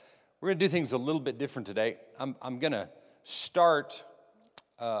We're going to do things a little bit different today. I'm going to start,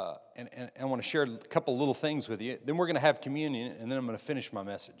 and I want to share a couple little things with you. Then we're going to have communion, and then I'm going to finish my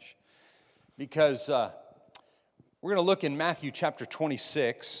message. Because we're going to look in Matthew chapter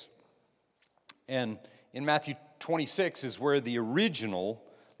 26, and in Matthew 26 is where the original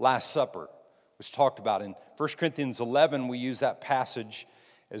Last Supper was talked about. In 1 Corinthians 11, we use that passage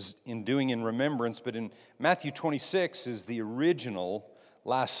as in doing in remembrance, but in Matthew 26 is the original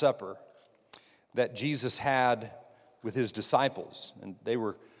Last Supper that Jesus had with his disciples, and they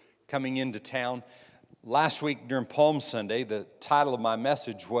were coming into town. Last week during Palm Sunday, the title of my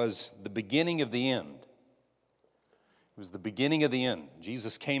message was The Beginning of the End. It was the beginning of the end.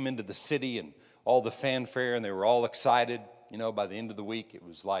 Jesus came into the city and all the fanfare, and they were all excited. You know, by the end of the week, it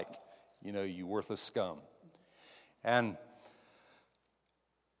was like, you know, you worthless scum. And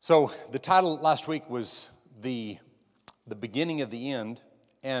so the title last week was The Beginning of the End.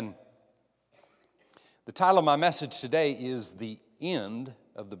 And the title of my message today is The End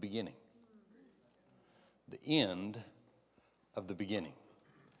of the Beginning. The end of the beginning.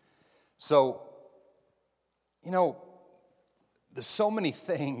 So, you know, there's so many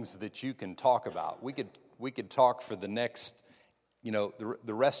things that you can talk about. We could talk for the next, you know,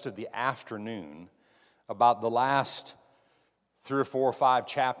 the rest of the afternoon about the last 3 or 4 or 5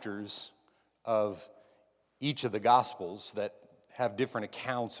 chapters of each of the Gospels that have different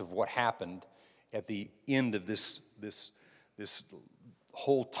accounts of what happened at the end of this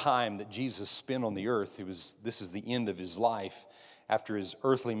whole time that Jesus spent on the earth. This is the end of his life after his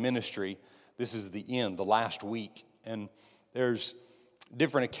earthly ministry. This is the end, the last week, and there's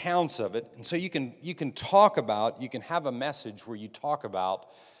different accounts of it. And so you can talk about, you can have a message where you talk about,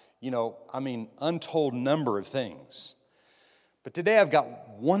 you know, I mean, untold number of things. But today I've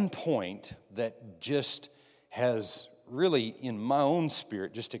got one point that just has really, in my own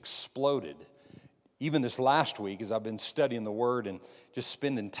spirit, just exploded. Even this last week, as I've been studying the Word and just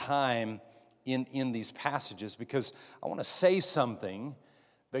spending time in these passages, because I want to say something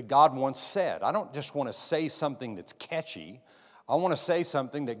that God once said. I don't just want to say something that's catchy. I want to say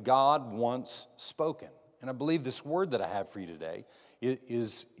something that God once spoken. And I believe this word that I have for you today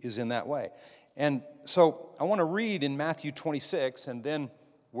is in that way. And so I want to read in Matthew 26, and then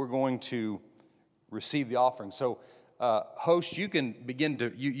we're going to receive the offering. So, host, you can begin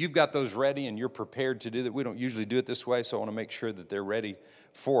to, you've got those ready and you're prepared to do that. We don't usually do it this way, so I want to make sure that they're ready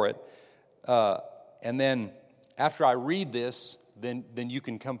for it. And then after I read this, then you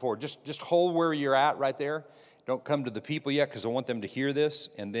can come forward. Just hold where you're at right there. Don't come to the people yet because I want them to hear this,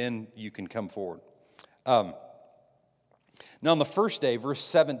 and then you can come forward. Now on the first day, verse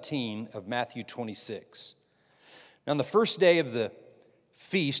 17 of Matthew 26. Now on the first day of the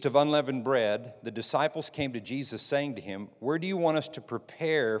feast of unleavened bread, the disciples came to Jesus saying to him, "Where do you want us to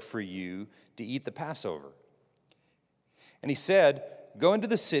prepare for you to eat the Passover?" And he said, "Go into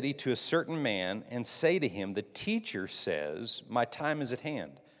the city to a certain man and say to him, 'The teacher says, my time is at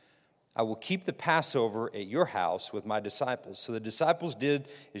hand. I will keep the Passover at your house with my disciples.' So the disciples did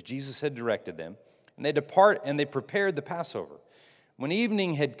as Jesus had directed them, and they prepared the Passover. When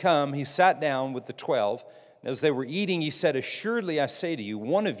evening had come, he sat down with the 12. And as they were eating, he said, 'Assuredly I say to you,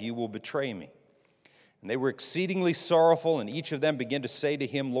 one of you will betray me.' And they were exceedingly sorrowful, and each of them began to say to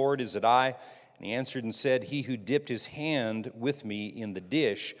him, 'Lord, is it I?' And he answered and said, 'He who dipped his hand with me in the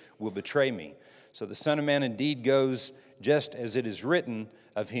dish will betray me. So the Son of Man indeed goes just as it is written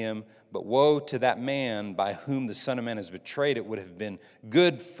of him, but woe to that man by whom the Son of Man is betrayed. It would have been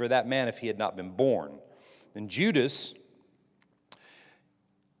good for that man if he had not been born.' Then Judas,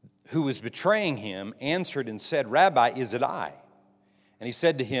 who was betraying him, answered and said, 'Rabbi, is it I?' And he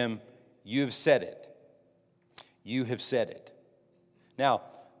said to him, 'You have said it. You have said it.'" Now,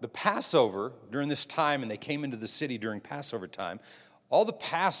 the Passover, during this time, and they came into the city during Passover time, all the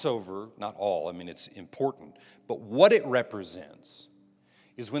Passover, not all, I mean it's important, but what it represents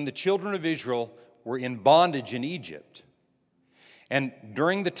is when the children of Israel were in bondage in Egypt. And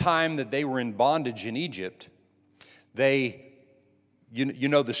during the time that they were in bondage in Egypt, you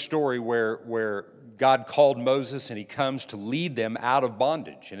know the story where God called Moses and he comes to lead them out of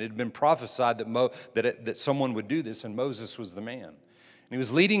bondage. And it had been prophesied that someone would do this, and Moses was the man. And he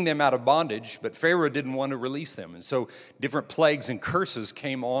was leading them out of bondage, but Pharaoh didn't want to release them. And so different plagues and curses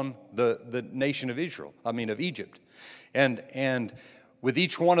came on the nation of Egypt. And with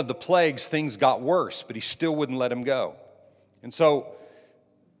each one of the plagues, things got worse, but he still wouldn't let them go. And so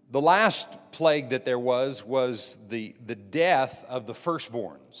the last plague that there was the death of the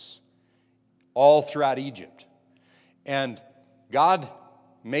firstborns all throughout Egypt. And God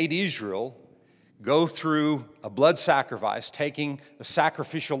made Israel go through a blood sacrifice, taking a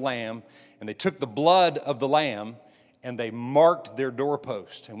sacrificial lamb, and they took the blood of the lamb and they marked their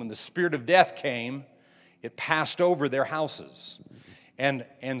doorpost. And when the spirit of death came, it passed over their houses. And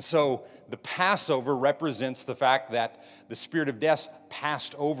so the Passover represents the fact that the spirit of death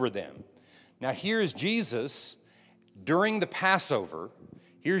passed over them. Now here's Jesus during the Passover.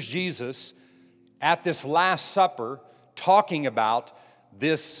 Here's Jesus at this Last Supper talking about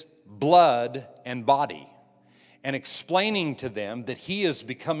this blood and body and explaining to them that he is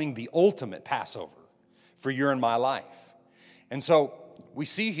becoming the ultimate Passover for your and my life. And so we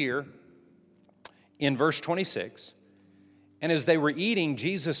see here in verse 26, and as they were eating,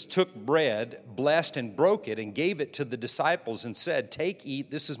 Jesus took bread, blessed and broke it, and gave it to the disciples and said, "Take, eat,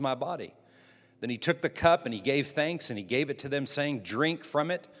 this is my body." Then he took the cup and he gave thanks and he gave it to them, saying, "Drink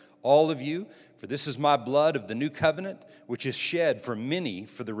from it, all of you, for this is my blood of the new covenant, which is shed for many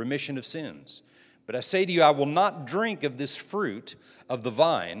for the remission of sins. But I say to you, I will not drink of this fruit of the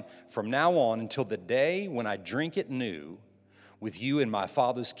vine from now on until the day when I drink it new with you in my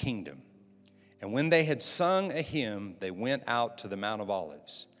Father's kingdom." And when they had sung a hymn, they went out to the Mount of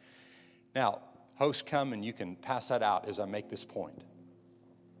Olives. Now, host, come and you can pass that out as I make this point.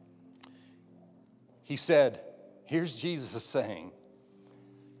 He said, here's Jesus saying,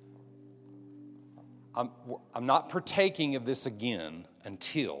 I'm not partaking of this again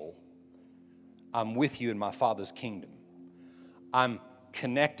until I'm with you in my Father's kingdom. I'm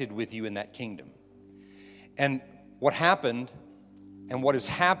connected with you in that kingdom. And what happened and what has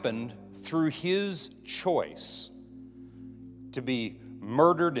happened through his choice to be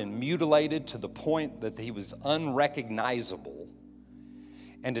murdered and mutilated to the point that he was unrecognizable,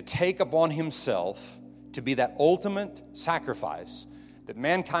 and to take upon himself to be that ultimate sacrifice that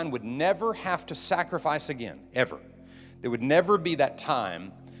mankind would never have to sacrifice again, ever. There would never be that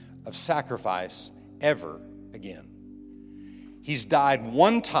time of sacrifice ever again. He's died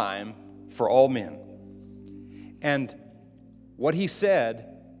one time for all men. And what he said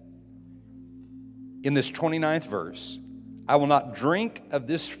in this 29th verse, "I will not drink of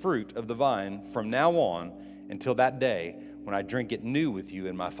this fruit of the vine from now on until that day when I drink it new with you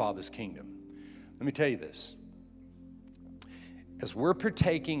in my Father's kingdom." Let me tell you this. As we're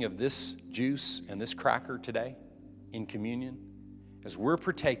partaking of this juice and this cracker today in communion, as we're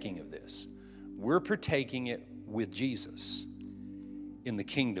partaking of this, we're partaking it with Jesus in the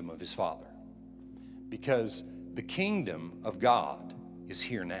kingdom of his Father. Because the kingdom of God is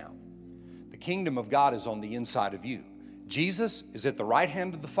here now. The kingdom of God is on the inside of you. Jesus is at the right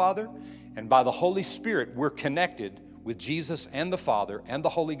hand of the Father, and by the Holy Spirit, we're connected with Jesus and the Father and the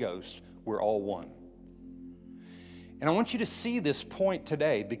Holy Ghost. We're all one. And I want you to see this point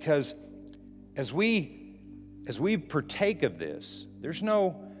today, because as we partake of this, there's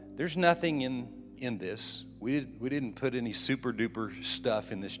nothing in this. We didn't put any super duper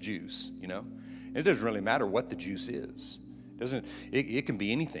stuff in this juice, you know. It doesn't really matter what the juice is. It can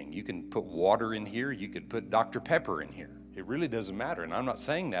be anything. You can put water in here. You could put Dr. Pepper in here. It really doesn't matter. And I'm not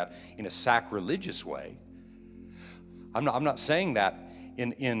saying that in a sacrilegious way. I'm not saying that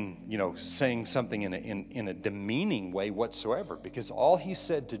in saying something in a demeaning way whatsoever, because all he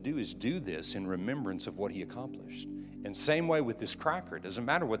said to do is do this in remembrance of what he accomplished. And same way with this cracker. It doesn't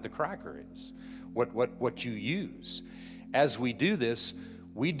matter what the cracker is, what you use. As we do this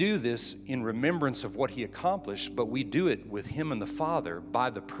in remembrance of what he accomplished, but we do it with him and the Father by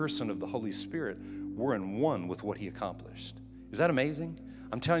the person of the Holy Spirit. We're in one with what he accomplished. Is that amazing?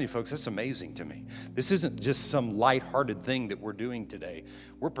 I'm telling you, folks, that's amazing to me. This isn't just some lighthearted thing that we're doing today.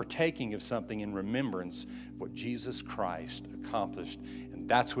 We're partaking of something in remembrance of what Jesus Christ accomplished, and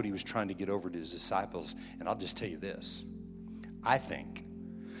that's what he was trying to get over to his disciples. And I'll just tell you this. I think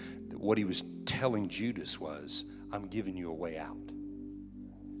that what he was telling Judas was, I'm giving you a way out.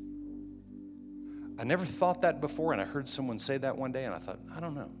 I never thought that before, and I heard someone say that one day, and I thought, I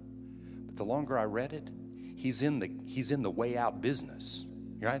don't know. But the longer I read it, he's in the way out business.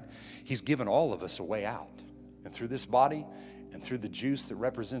 Right? He's given all of us a way out. And through this body and through the juice that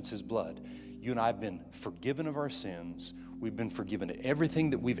represents his blood, you and I have been forgiven of our sins. We've been forgiven of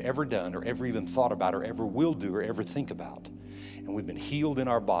everything that we've ever done or ever even thought about or ever will do or ever think about. And we've been healed in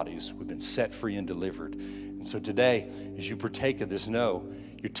our bodies. We've been set free and delivered. And so today, as you partake of this, know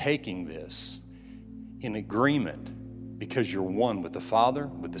you're taking this in agreement because you're one with the Father,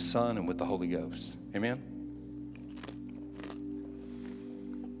 with the Son, and with the Holy Ghost. Amen?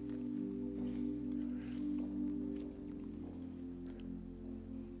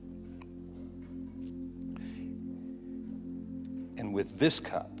 And with this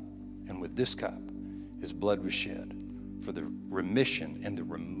cup, his blood was shed for the remission and the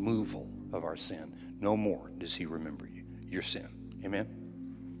removal of our sin. No more does he remember your sin. Amen?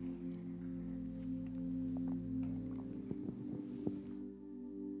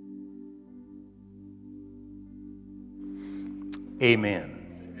 Amen.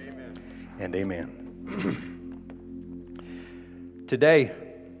 And amen. Today,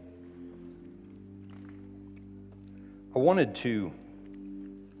 I wanted to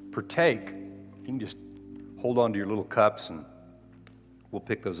partake. You can just hold on to your little cups and we'll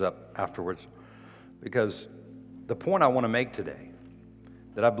pick those up afterwards. Because the point I want to make today,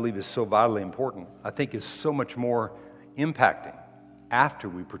 that I believe is so vitally important, I think is so much more impacting after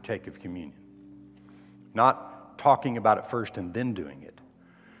we partake of communion. Not talking about it first and then doing it.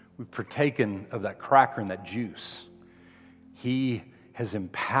 We've partaken of that cracker and that juice. He has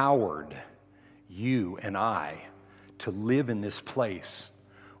empowered you and I to live in this place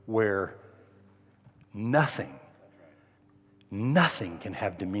where nothing can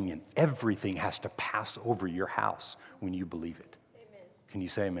have dominion. Everything has to pass over your house when you believe it. Amen. Can you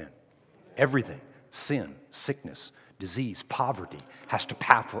say amen? Everything, sin, sickness, disease, poverty has to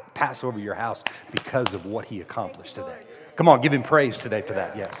pass over your house because of what he accomplished today. Come on, give him praise today for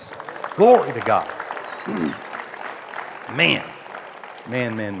that, yes. Glory to God. Man.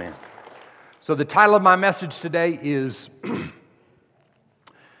 So the title of my message today is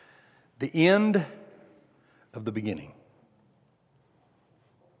The End of the Beginning.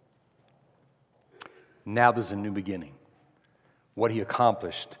 Now there's a new beginning. What he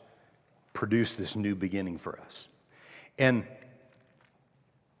accomplished produced this new beginning for us. And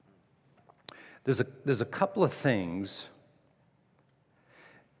there's a couple of things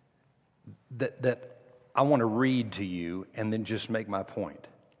that I want to read to you and then just make my point.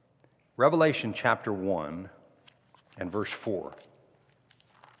 Revelation chapter 1 and verse 4.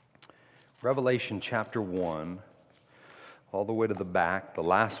 Revelation chapter 1, all the way to the back, the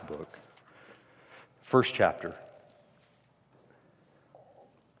last book, first chapter.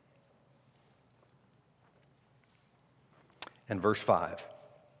 And verse 5.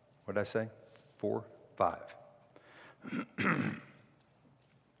 What did I say? 4, 5.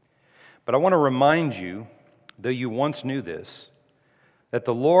 But I want to remind you, though you once knew this, that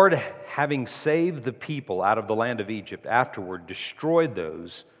the Lord, having saved the people out of the land of Egypt, afterward destroyed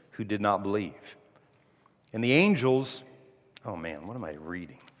those who did not believe. And the angels, oh man, what am I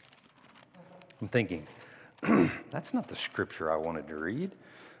reading? I'm thinking, that's not the scripture I wanted to read.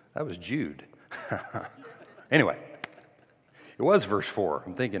 That was Jude. Anyway, it was verse 4.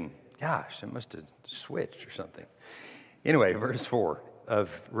 I'm thinking, gosh, it must have switched or something. Anyway, verse 4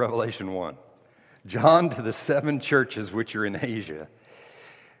 of Revelation 1. John, to the 7 churches which are in Asia,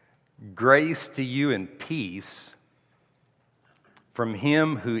 grace to you and peace from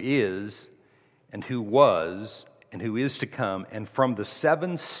him who is, and who was, and who is to come, and from the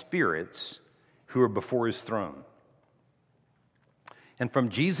 7 spirits who are before his throne, and from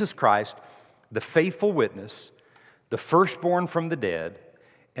Jesus Christ, the faithful witness, the firstborn from the dead,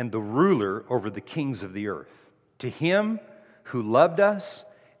 and the ruler over the kings of the earth. To him who loved us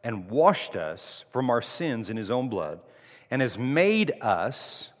and washed us from our sins in his own blood, and has made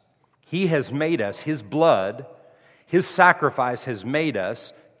us, he has made us, his blood, his sacrifice has made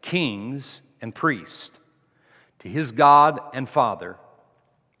us kings and priests. To his God and Father,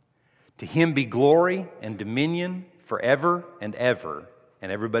 to him be glory and dominion forever and ever.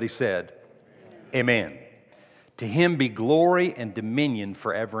 And everybody said, Amen. To him be glory and dominion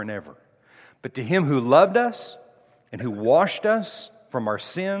forever and ever. But to him who loved us and who washed us from our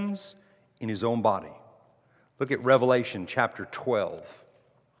sins in his own body. Look at Revelation chapter 12.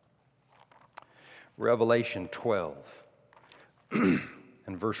 Revelation 12 and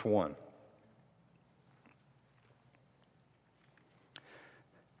verse 1.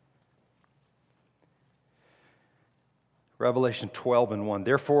 Revelation 12 and 1.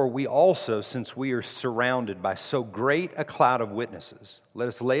 Therefore we also, since we are surrounded by so great a cloud of witnesses, let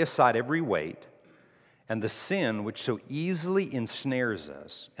us lay aside every weight and the sin which so easily ensnares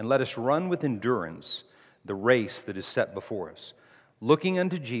us, and let us run with endurance the race that is set before us, looking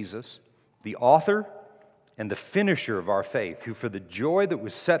unto Jesus, the author and the finisher of our faith, who for the joy that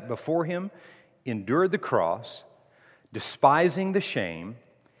was set before him endured the cross, despising the shame,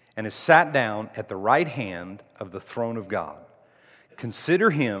 and is sat down at the right hand of the throne of God. Consider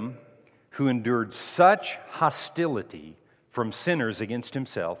him who endured such hostility from sinners against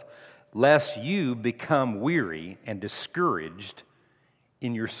himself, lest you become weary and discouraged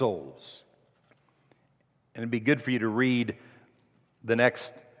in your souls. And it'd be good for you to read the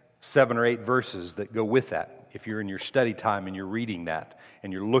next 7 or 8 verses that go with that, if you're in your study time and you're reading that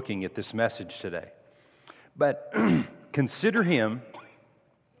and you're looking at this message today. But consider him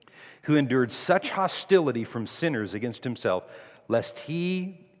who endured such hostility from sinners against himself, lest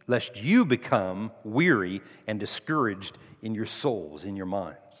you become weary and discouraged in your souls, in your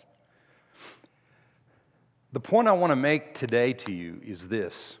minds. The point I want to make today to you is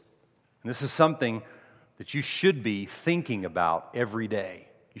this, and this is something that you should be thinking about every day.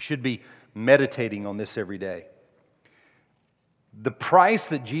 You should be meditating on this every day. The price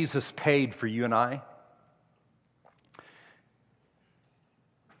that Jesus paid for you and I,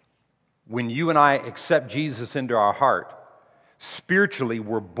 when you and I accept Jesus into our heart, spiritually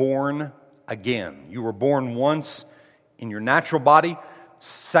we're born again. You were born once in your natural body.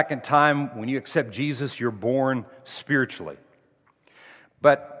 Second time, when you accept Jesus, you're born spiritually.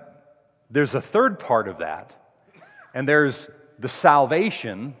 But there's a third part of that, and there's the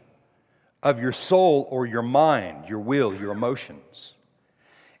salvation of your soul or your mind, your will, your emotions.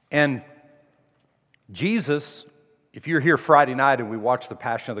 And Jesus, if you're here Friday night and we watch The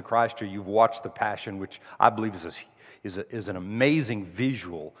Passion of the Christ, or you've watched The Passion, which I believe is an amazing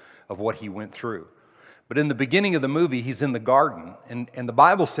visual of what he went through. But in the beginning of the movie, he's in the garden, and the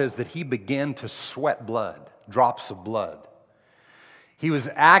Bible says that he began to sweat blood, drops of blood. He was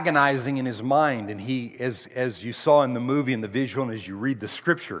agonizing in his mind, and he, as you saw in the movie and the visual, and as you read the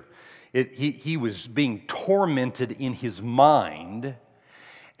scripture, he was being tormented in his mind,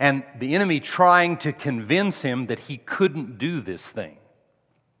 and the enemy trying to convince him that he couldn't do this thing.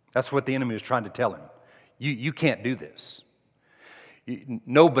 That's what the enemy was trying to tell him. You can't do this.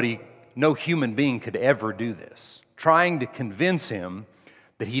 No human being could ever do this. Trying to convince him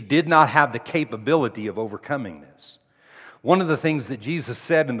that he did not have the capability of overcoming this. One of the things that Jesus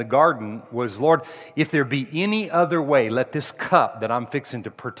said in the garden was, Lord, if there be any other way, let this cup that I'm fixing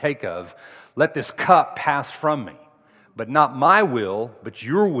to partake of, let this cup pass from me. But not my will, but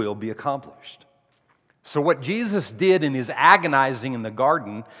your will be accomplished. So what Jesus did in his agonizing in the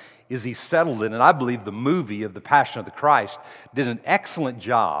garden is he settled it, and I believe the movie of The Passion of the Christ did an excellent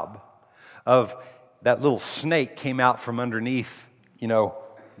job of that little snake came out from underneath,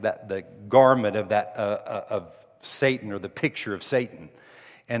 that the garment of that of Satan, or the picture of Satan,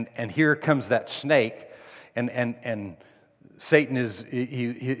 and here comes that snake, and Satan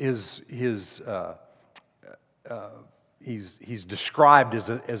he's described as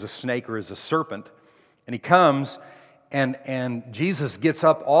a snake or as a serpent, and he comes, and Jesus gets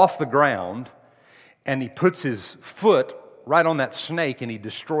up off the ground, and he puts his foot right on that snake, and he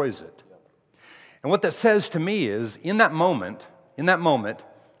destroys it. And what that says to me is, in that moment,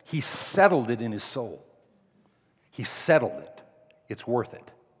 he settled it in his soul. He settled it. It's worth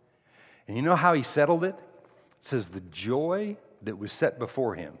it. And you know how he settled it? It says, the joy that was set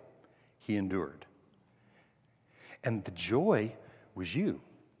before him, he endured. And the joy was you.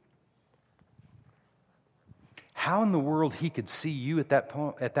 How in the world he could see you at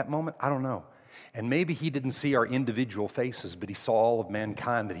that moment, I don't know. And maybe he didn't see our individual faces, but he saw all of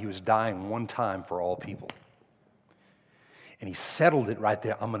mankind, that he was dying one time for all people. And he settled it right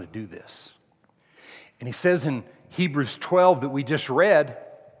there. I'm going to do this. And he says in Hebrews 12 that we just read,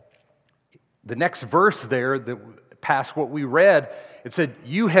 the next verse there, that past what we read, it said,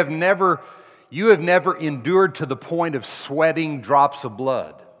 you have never endured to the point of sweating drops of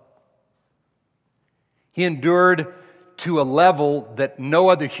blood. He endured to a level that no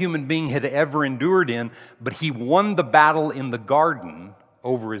other human being had ever endured in, but he won the battle in the garden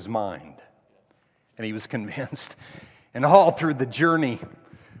over his mind. And he was convinced. And all through the journey,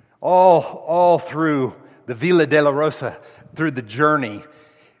 all through the Villa della Rosa, through the journey,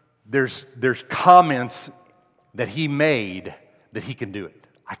 there's comments that he made that he can do it.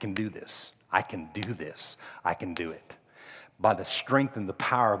 I can do this. I can do this. I can do it. By the strength and the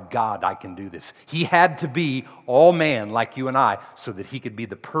power of God, I can do this. He had to be all man like you and I so that he could be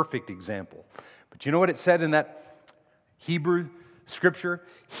the perfect example. But you know what it said in that Hebrew scripture?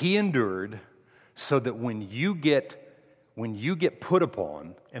 He endured so that when you get put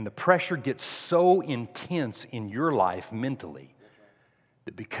upon and the pressure gets so intense in your life mentally,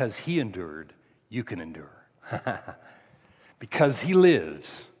 that because he endured, you can endure. Because he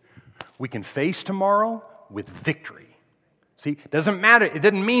lives, we can face tomorrow with victory. See, it doesn't matter. It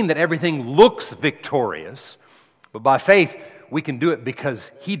doesn't mean that everything looks victorious, but by faith, we can do it because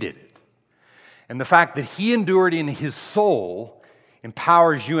he did it. And the fact that he endured in his soul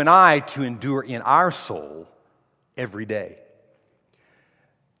empowers you and I to endure in our soul every day.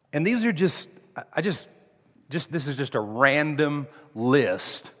 And these are this is just a random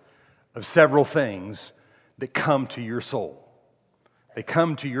list of several things that come to your soul. They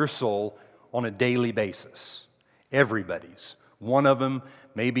come to your soul on a daily basis. Everybody's. One of them,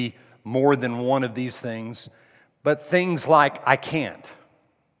 maybe more than one of these things. But things like, I can't.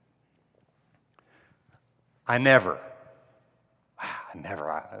 There's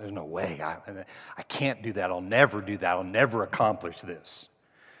no way. I can't do that. I'll never do that. I'll never accomplish this.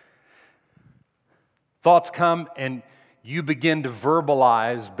 Thoughts come and you begin to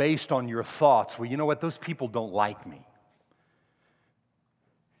verbalize based on your thoughts. Well, you know what? Those people don't like me.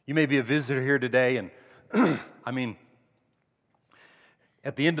 You may be a visitor here today, and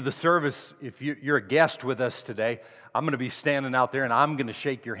at the end of the service, if you're a guest with us today, I'm going to be standing out there and I'm going to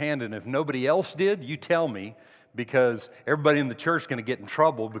shake your hand. And if nobody else did, you tell me, because everybody in the church is going to get in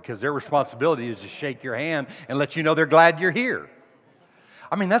trouble because their responsibility is to shake your hand and let you know they're glad you're here.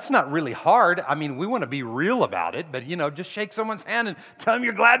 That's not really hard. We want to be real about it, but, just shake someone's hand and tell them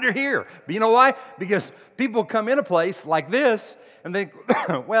you're glad they're here. But you know why? Because people come in a place like this and think,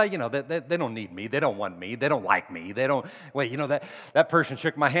 well, they don't need me. They don't want me. They don't like me. They don't, that person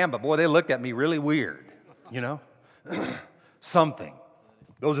shook my hand, but boy, they looked at me really weird, something.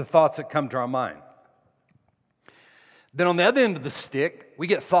 Those are thoughts that come to our mind. Then on the other end of the stick, we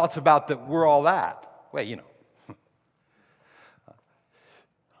get thoughts about that we're all that. Well,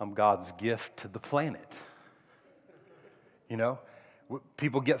 I'm God's gift to the planet.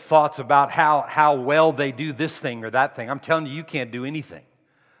 People get thoughts about how well they do this thing or that thing. I'm telling you, you can't do anything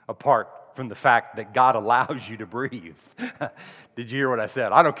apart from the fact that God allows you to breathe. Did you hear what I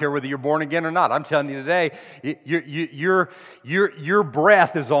said? I don't care whether you're born again or not. I'm telling you today, your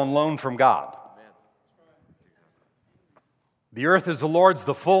breath is on loan from God. The earth is the Lord's,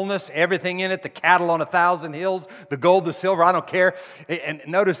 the fullness, everything in it, the cattle on 1,000 hills, the gold, the silver, I don't care. And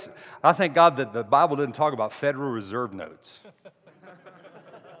notice, I thank God that the Bible didn't talk about Federal Reserve notes.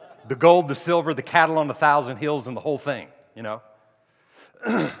 The gold, the silver, the cattle on 1,000 hills, and the whole thing,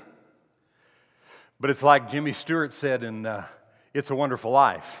 But it's like Jimmy Stewart said in It's a Wonderful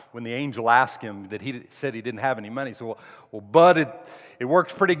Life, when the angel asked him that he said he didn't have any money. He said, well, Bud, it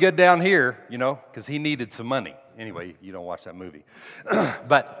works pretty good down here, because he needed some money. Anyway, you don't watch that movie.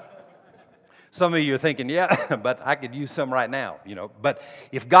 But some of you are thinking, yeah, but I could use some right now, But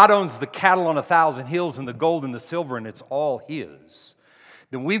if God owns the cattle on 1,000 hills and the gold and the silver and it's all His,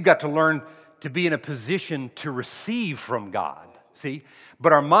 then we've got to learn to be in a position to receive from God, see?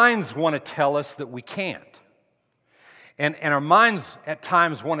 But our minds want to tell us that we can't. And our minds at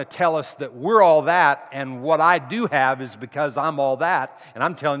times want to tell us that we're all that, and what I do have is because I'm all that. And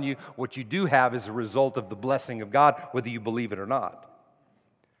I'm telling you, what you do have is a result of the blessing of God, whether you believe it or not.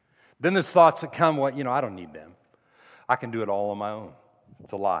 Then there's thoughts that come, well, I don't need them. I can do it all on my own.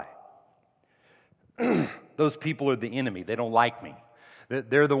 It's a lie. Those people are the enemy. They don't like me.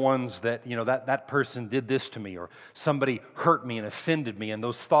 They're the ones that, that person did this to me, or somebody hurt me and offended me, and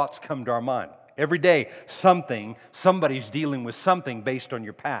those thoughts come to our mind. Every day, somebody's dealing with something based on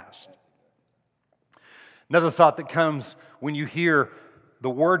your past. Another thought that comes when you hear the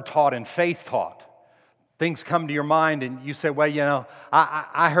word taught and faith taught. Things come to your mind and you say, well,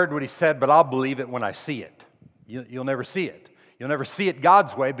 I heard what he said, but I'll believe it when I see it. You'll never see it. You'll never see it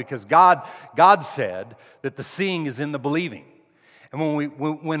God's way, because God said that the seeing is in the believing.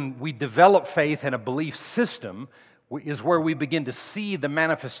 And when we develop faith and a belief system, is where we begin to see the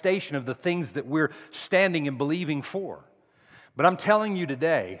manifestation of the things that we're standing and believing for. But I'm telling you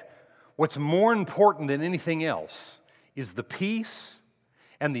today, what's more important than anything else is the peace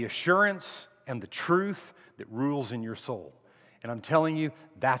and the assurance and the truth that rules in your soul. And I'm telling you,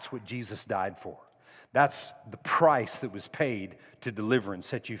 that's what Jesus died for. That's the price that was paid to deliver and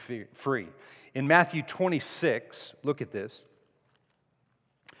set you free. In Matthew 26, look at this.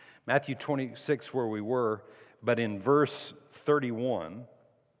 Matthew 26, where we were, but in verse 31,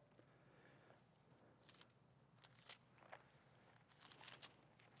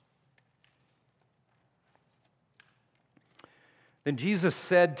 then Jesus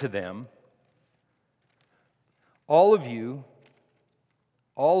said to them, all of you,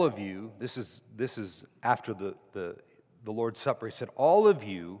 this is after the Lord's Supper, he said, all of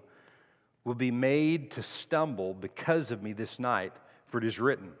you will be made to stumble because of me this night, for it is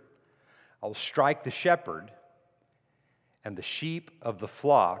written, I'll strike the shepherd, and the sheep of the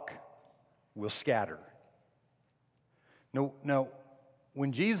flock will scatter. Now,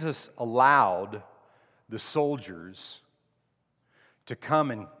 when Jesus allowed the soldiers to come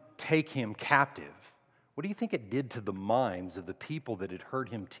and take him captive, what do you think it did to the minds of the people that had heard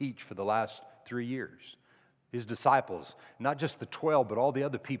him teach for the last 3 years? His disciples, not just the 12, but all the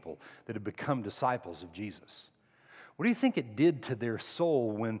other people that had become disciples of Jesus. What do you think it did to their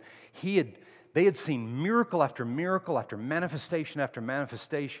soul when he had They had seen miracle after miracle after manifestation after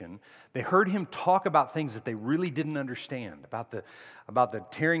manifestation. They heard him talk about things that they really didn't understand, about the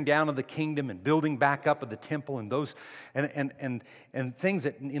tearing down of the kingdom and building back up of the temple and those and things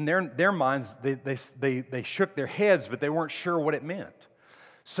that in their minds they shook their heads, but they weren't sure what it meant.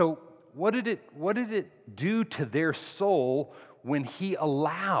 So what did it do to their soul when he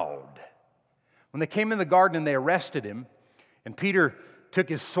allowed? When they came in the garden and they arrested him, and Peter took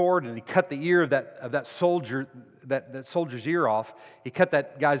his sword and he cut the ear of that soldier, that soldier's ear off. He cut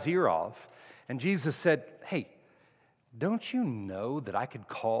that guy's ear off. And Jesus said, hey, don't you know that I could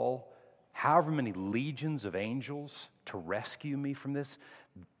call however many legions of angels to rescue me from this?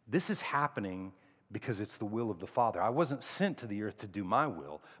 This is happening because it's the will of the Father. I wasn't sent to the earth to do my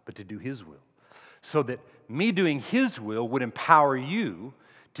will, but to do His will. So that me doing His will would empower you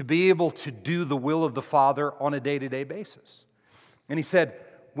to be able to do the will of the Father on a day-to-day basis. And he said,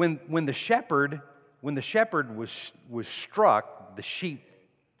 when the shepherd was struck, the sheep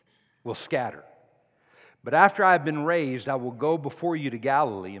will scatter. But after I have been raised, I will go before you to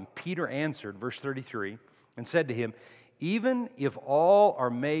Galilee. And Peter answered, verse 33, and said to him, even if all are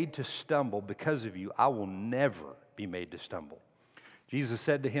made to stumble because of you, I will never be made to stumble. Jesus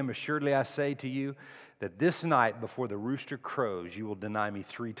said to him, assuredly I say to you, that this night before the rooster crows, you will deny me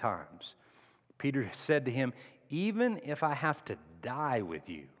 3 times. Peter said to him, even if I have to die with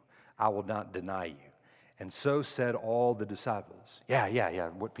you, I will not deny you. And so said all the disciples. Yeah,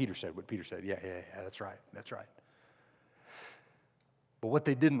 what Peter said. Yeah, that's right. But what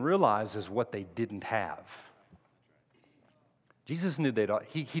they didn't realize is what they didn't have. Jesus knew they'd all,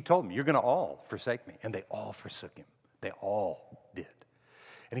 he told them, you're going to all forsake me. And they all forsook him. They all did.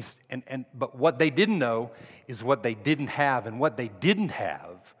 But what they didn't know is what they didn't have. And what they didn't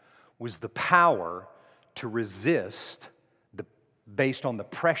have was the power to resist based on the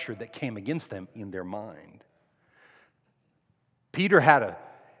pressure that came against them in their mind. Peter had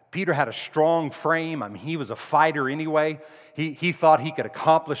a strong frame. I mean, he was a fighter anyway. He thought he could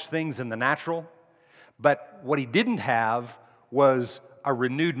accomplish things in the natural. But what he didn't have was a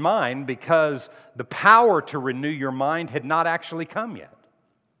renewed mind, because the power to renew your mind had not actually come yet.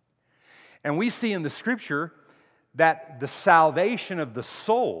 And we see in the Scripture that the salvation of the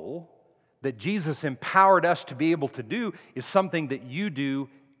soul that Jesus empowered us to be able to do is something that you do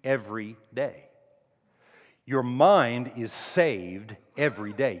every day. Your mind is saved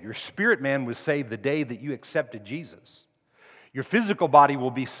every day. Your spirit man was saved the day that you accepted Jesus. Your physical body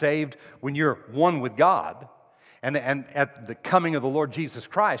will be saved when you're one with God and at the coming of the Lord Jesus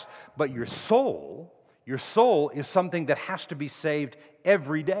Christ. But your soul is something that has to be saved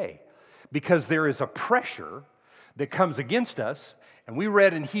every day, because there is a pressure that comes against us. And we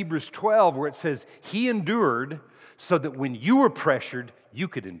read in Hebrews 12 where it says, He endured so that when you were pressured, you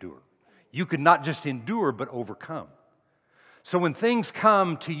could endure. You could not just endure, but overcome. So when things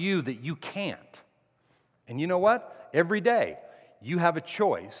come to you that you can't, and you know what? Every day you have a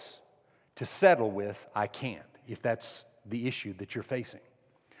choice to settle with, I can't, if that's the issue that you're facing.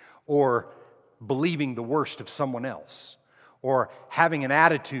 Or believing the worst of someone else. Or having an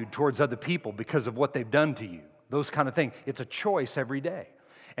attitude towards other people because of what they've done to you. Those kind of things. It's a choice every day.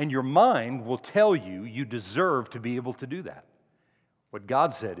 And your mind will tell you you deserve to be able to do that. What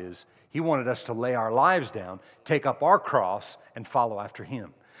God said is He wanted us to lay our lives down, take up our cross, and follow after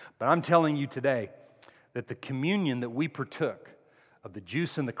Him. But I'm telling you today that the communion that we partook of, the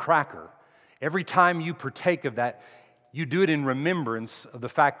juice and the cracker, every time you partake of that, you do it in remembrance of the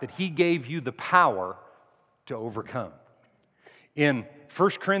fact that He gave you the power to overcome. In 1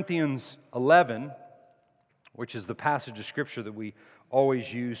 Corinthians 11, which is the passage of Scripture that we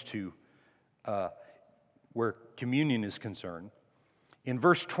always use to where communion is concerned. In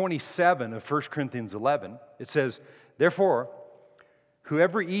verse 27 of 1 Corinthians 11, it says, therefore,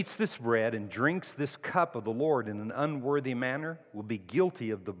 whoever eats this bread and drinks this cup of the Lord in an unworthy manner will be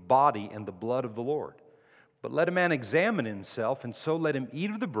guilty of the body and the blood of the Lord. But let a man examine himself, and so let him eat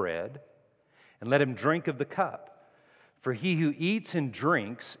of the bread and let him drink of the cup. For he who eats and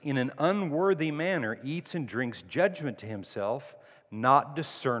drinks in an unworthy manner eats and drinks judgment to himself, not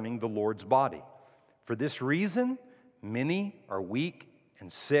discerning the Lord's body. For this reason, many are weak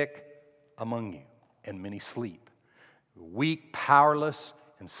and sick among you, and many sleep. Weak, powerless,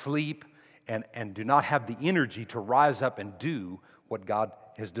 and sleep, and do not have the energy to rise up and do what God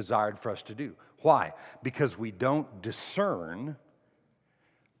has desired for us to do. Why? Because we don't discern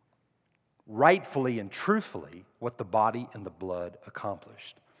rightfully and truthfully what the body and the blood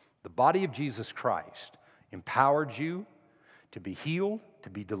accomplished. The body of Jesus Christ empowered you to be healed, to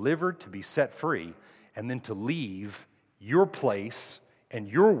be delivered, to be set free, and then to leave your place and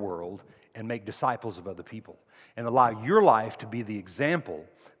your world and make disciples of other people, and allow your life to be the example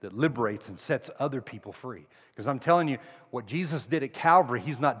that liberates and sets other people free. Because I'm telling you, what Jesus did at Calvary,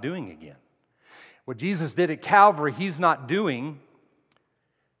 He's not doing again. What Jesus did at Calvary, He's not doing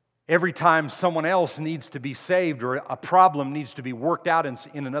every time someone else needs to be saved or a problem needs to be worked out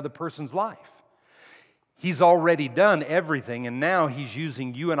in another person's life. He's already done everything, and now He's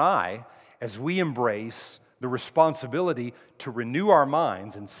using you and I as we embrace the responsibility to renew our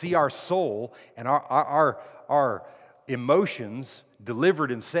minds and see our soul and our emotions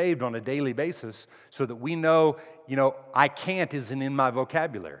delivered and saved on a daily basis, so that we know, I can't isn't in my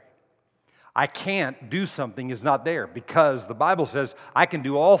vocabulary. I can't do something is not there, because the Bible says I can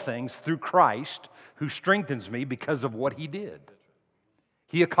do all things through Christ who strengthens me because of what He did.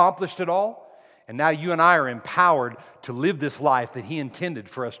 He accomplished it all, and now you and I are empowered to live this life that He intended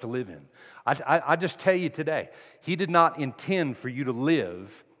for us to live in. I just tell you today, He did not intend for you to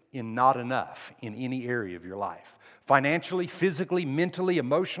live in not enough in any area of your life. Financially, physically, mentally,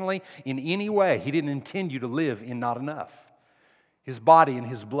 emotionally, in any way, He didn't intend you to live in not enough. His body and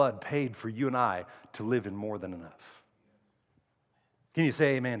His blood paid for you and I to live in more than enough. Can you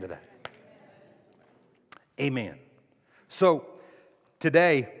say amen to that? Amen. So,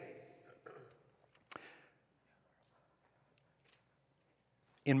 today,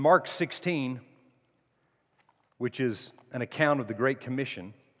 in Mark 16, which is an account of the Great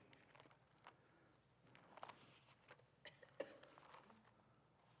Commission,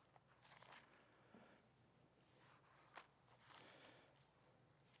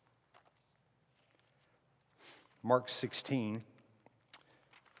 Mark 16,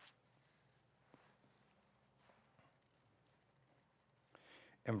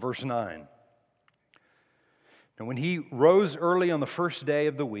 and verse 9. And when He rose early on the first day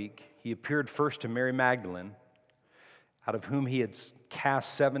of the week, He appeared first to Mary Magdalene, out of whom He had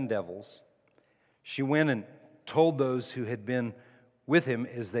cast 7 devils. She went and told those who had been with Him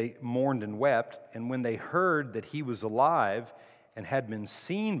as they mourned and wept. And when they heard that He was alive and had been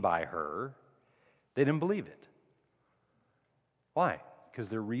seen by her, they didn't believe it. Why? Because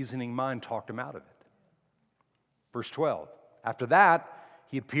their reasoning mind talked them out of it. Verse 12. After that,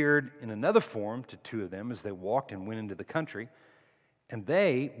 He appeared in another form to 2 of them as they walked and went into the country. And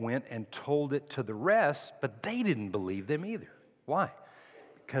they went and told it to the rest, but they didn't believe them either. Why?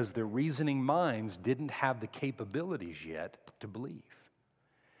 Because their reasoning minds didn't have the capabilities yet to believe.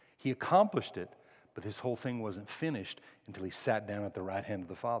 He accomplished it, but His whole thing wasn't finished until He sat down at the right hand of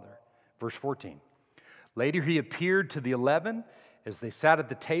the Father. Verse 14. Later He appeared to the 11 as they sat at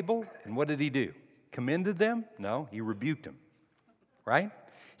the table, and what did He do? Commended them? No, He rebuked them. Right?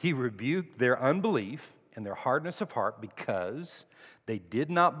 He rebuked their unbelief and their hardness of heart because they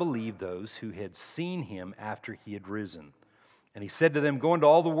did not believe those who had seen Him after He had risen. And He said to them, go into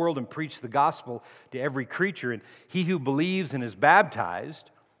all the world and preach the gospel to every creature, and he who believes and is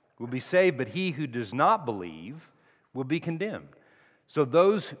baptized will be saved, but he who does not believe will be condemned. So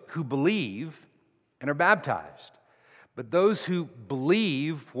those who believe and are baptized, but those who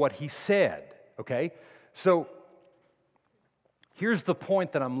believe what He said, okay? So here's the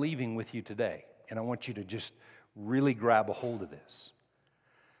point that I'm leaving with you today, and I want you to just really grab a hold of this.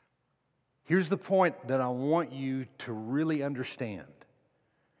 Here's the point that I want you to really understand.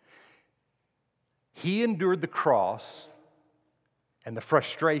 He endured the cross and the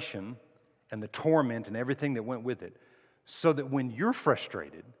frustration and the torment and everything that went with it, so that when you're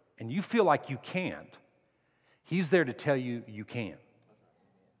frustrated and you feel like you can't, He's there to tell you you can.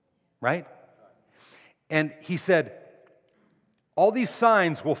 Right? And He said, all these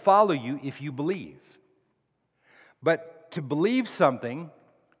signs will follow you if you believe. But to believe something,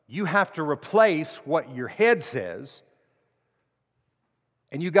 you have to replace what your head says,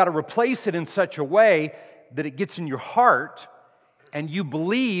 and you got to replace it in such a way that it gets in your heart, and you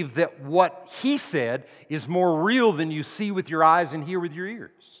believe that what He said is more real than you see with your eyes and hear with your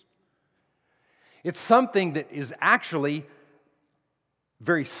ears. It's something that is actually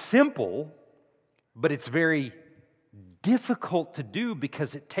very simple, but it's very difficult to do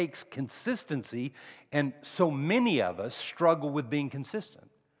because it takes consistency, and so many of us struggle with being consistent.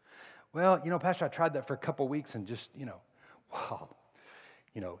 Well, Pastor, I tried that for a couple weeks and just, wow,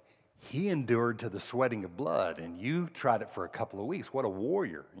 He endured to the sweating of blood, and you tried it for a couple of weeks. What a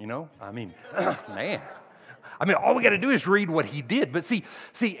warrior, man. All we got to do is read what He did. But see,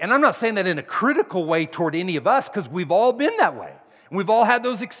 and I'm not saying that in a critical way toward any of us, because we've all been that way. And we've all had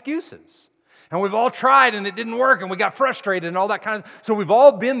those excuses. And we've all tried and it didn't work and we got frustrated and all that kind of. So we've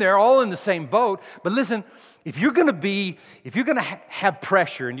all been there, all in the same boat. But listen, if you're going to have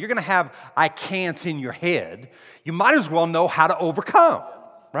pressure and you're going to have I can'ts in your head, you might as well know how to overcome.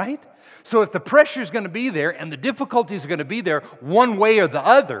 right? So if the pressure is going to be there and the difficulties are going to be there one way or the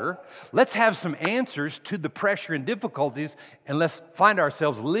other, let's have some answers to the pressure and difficulties, and let's find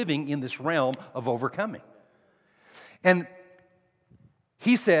ourselves living in this realm of overcoming. And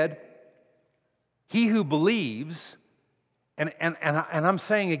he said, he who believes, and I'm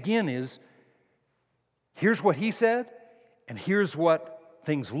saying again is, here's what he said, and here's what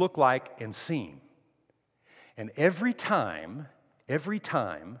things look like and seem. And every time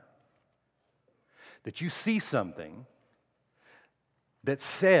that you see something that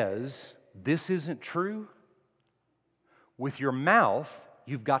says this isn't true, with your mouth,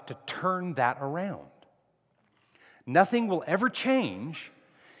 you've got to turn that around. Nothing will ever change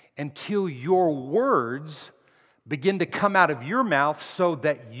until your words begin to come out of your mouth so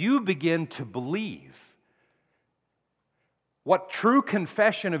that you begin to believe. What true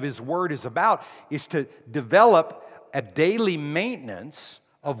confession of His Word is about is to develop a daily maintenance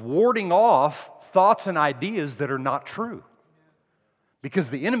of warding off thoughts and ideas that are not true.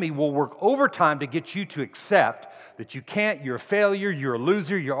 Because the enemy will work overtime to get you to accept that you can't, you're a failure, you're a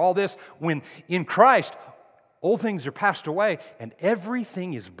loser, you're all this, when in Christ, old things are passed away and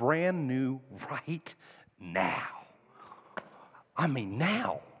everything is brand new right now. I mean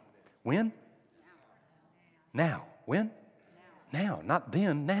now. When? Now. When? Now. Not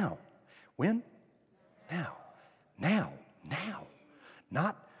then, now. When? Now. Now. Now.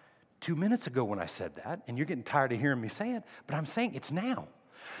 Not 2 minutes ago when I said that, and you're getting tired of hearing me say it, but I'm saying it's now.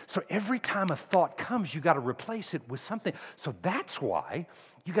 So every time a thought comes, you got to replace it with something. So that's why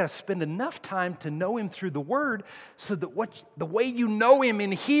you got to spend enough time to know Him through the Word so that the way you know Him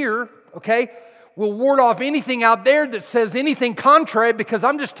in here, okay, will ward off anything out there that says anything contrary, because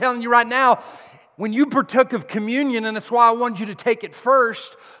I'm just telling you right now, when you partook of communion, and that's why I wanted you to take it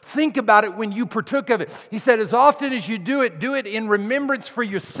first, think about it when you partook of it. He said, as often as you do it in remembrance for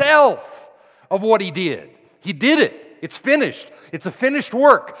yourself of what He did. He did it. It's finished. It's a finished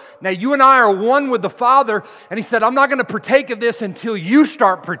work. Now you and I are one with the Father, and He said, I'm not going to partake of this until you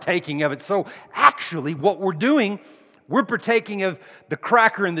start partaking of it. So actually what we're doing, we're partaking of the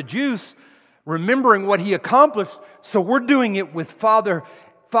cracker and the juice, remembering what He accomplished. So we're doing it with Father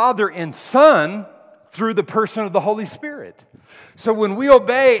and Son through the person of the Holy Spirit. So when we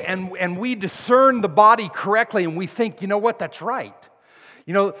obey and we discern the body correctly and we think, you know what, that's right.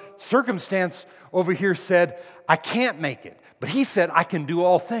 You know, circumstance over here said, I can't make it. But He said, I can do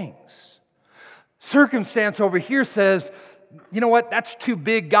all things. Circumstance over here says, you know what, that's too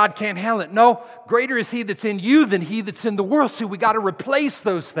big, God can't handle it. No, greater is He that's in you than he that's in the world. So we got to replace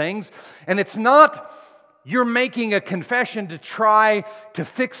those things. And it's not you're making a confession to try to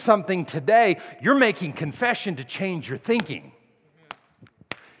fix something today. You're making confession to change your thinking.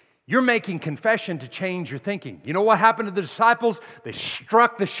 You're making confession to change your thinking. You know what happened to the disciples? They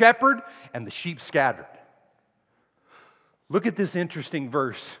struck the shepherd and the sheep scattered. Look at this interesting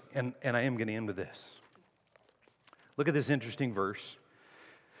verse, and I am going to end with this. Look at this interesting verse.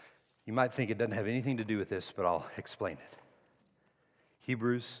 You might think it doesn't have anything to do with this, but I'll explain it.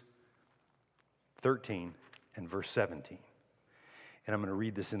 Hebrews 13 and verse 17. And I'm going to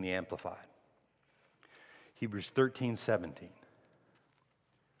read this in the Amplified. Hebrews 13, 17.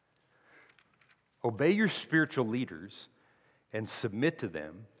 Obey your spiritual leaders and submit to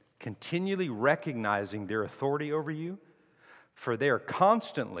them, continually recognizing their authority over you, for they are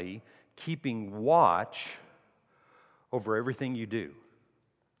constantly keeping watch over everything you do.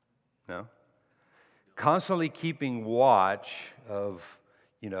 No? Constantly keeping watch of,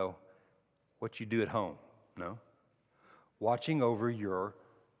 what you do at home. No? Watching over your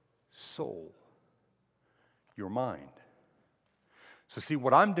soul, your mind. So see,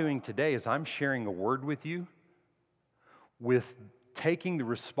 what I'm doing today is I'm sharing a word with you with taking the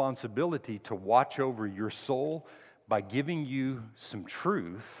responsibility to watch over your soul by giving you some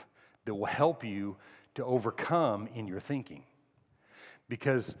truth that will help you to overcome in your thinking.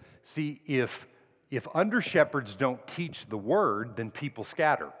 Because, see, if under-shepherds don't teach the word, then people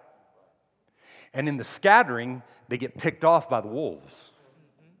scatter. And in the scattering, they get picked off by the wolves.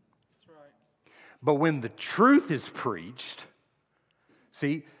 That's right. But when the truth is preached,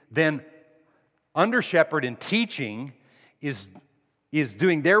 see, then under-shepherd in teaching is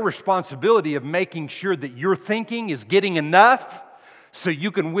doing their responsibility of making sure that your thinking is getting enough so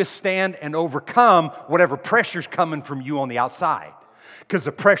you can withstand and overcome whatever pressure's coming from you on the outside. Because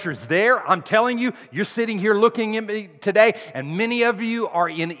the pressure's there. I'm telling you, you're sitting here looking at me today, and many of you are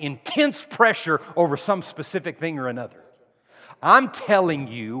in intense pressure over some specific thing or another. I'm telling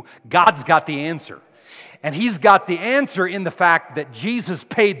you, God's got the answer. And he's got the answer in the fact that Jesus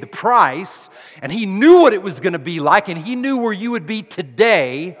paid the price, and he knew what it was going to be like, and he knew where you would be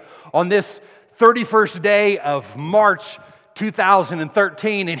today on this 31st day of March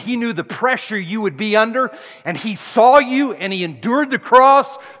 2013, and he knew the pressure you would be under, and he saw you, and he endured the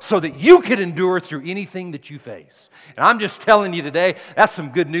cross so that you could endure through anything that you face. And I'm just telling you today, that's some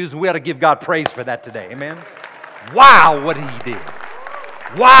good news, and we ought to give God praise for that today. Amen? Wow, what he did.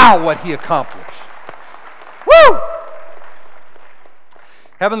 Wow, what he accomplished. Woo!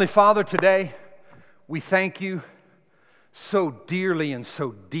 Heavenly Father, today we thank you so dearly and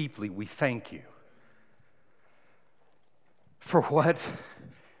so deeply. We thank you for what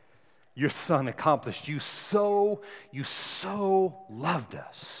your Son accomplished. You so loved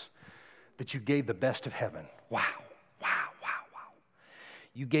us that you gave the best of heaven. Wow.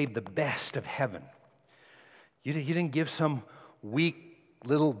 You gave the best of heaven. You didn't give some weak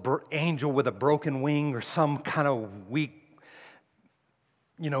little angel with a broken wing or some kind of weak,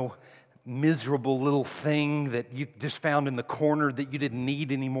 miserable little thing that you just found in the corner that you didn't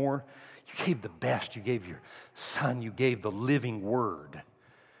need anymore. You gave the best. You gave your Son. You gave the living Word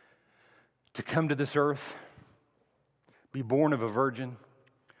to come to this earth, be born of a virgin,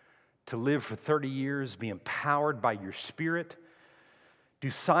 to live for 30 years, be empowered by your Spirit,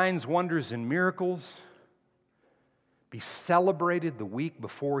 do signs, wonders, and miracles, be celebrated the week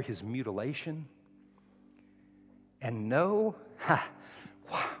before his mutilation, and know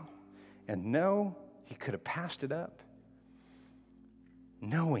he could have passed it up,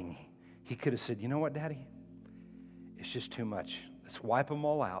 knowing he could have said, you know what, Daddy? It's just too much. Let's wipe them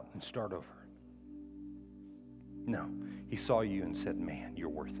all out and start over. No, he saw you and said, man, you're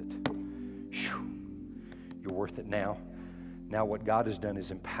worth it. Whew. You're worth it now. Now what God has done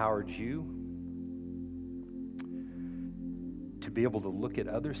is empowered you to be able to look at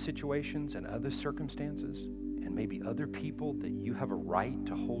other situations and other circumstances and maybe other people that you have a right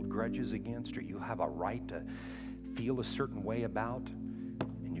to hold grudges against, or you have a right to feel a certain way about,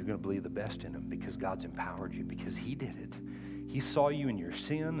 and you're going to believe the best in them because God's empowered you, because he did it. He saw you in your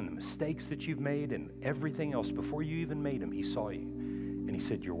sin and the mistakes that you've made and everything else. Before you even made them, he saw you, and he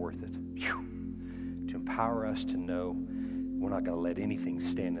said, you're worth it. Whew. To empower us to know we're not going to let anything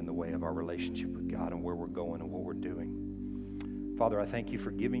stand in the way of our relationship with God and where we're going and what we're doing. Father, I thank you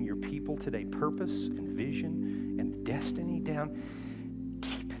for giving your people today purpose and vision and destiny down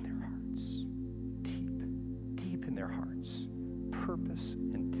deep in their hearts. Deep in their hearts. Purpose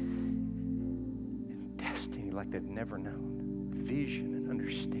and destiny like they've never known. Vision and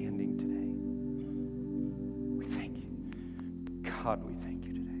understanding today. We thank you. God, we thank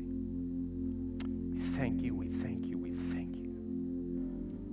you today. We thank you.